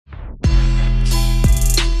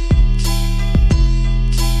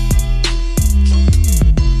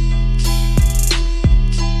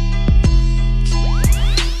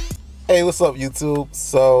Hey, what's up, YouTube?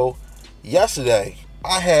 So, yesterday,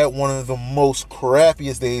 I had one of the most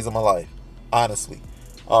crappiest days of my life, honestly.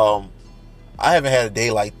 Um, I haven't had a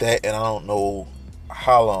day like that, and I don't know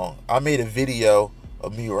how long. I made a video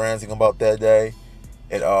of me ranting about that day,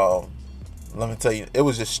 and let me tell you, it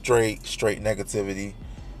was just straight negativity.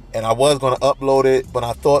 And I was gonna upload it, but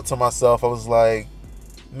I thought to myself, I was like,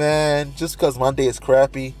 man, just because my day is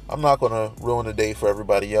crappy, I'm not gonna ruin the day for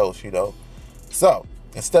everybody else. So,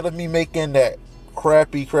 instead of me making that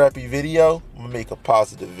crappy video, I'm gonna make a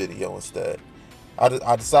positive video instead. I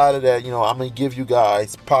decided that, I'm gonna give you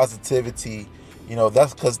guys positivity.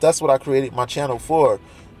 That's because that's what I created my channel for,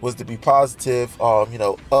 was to be positive,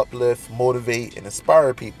 uplift, motivate, and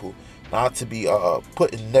inspire people. Not to be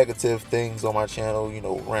putting negative things on my channel,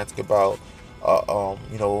 ranting about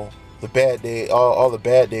the bad day, all the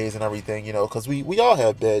bad days and everything, because we all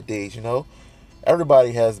have bad days.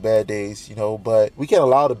 Everybody has bad days, but we can't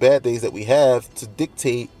allow the bad days that we have to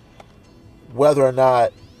dictate whether or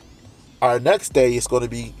not our next day is going to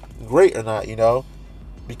be great or not,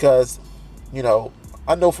 because,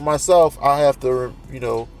 I know for myself, I have to,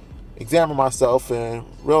 examine myself and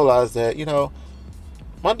realize that,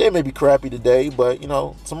 my day may be crappy today, but,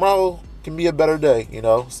 tomorrow can be a better day,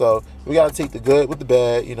 so we got to take the good with the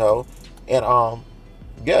bad, and,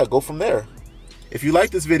 yeah, go from there. If you like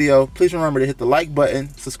this video, please remember to hit the like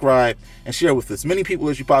button, subscribe, and share with as many people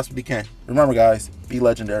as you possibly can. Remember, guys, be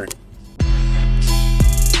legendary.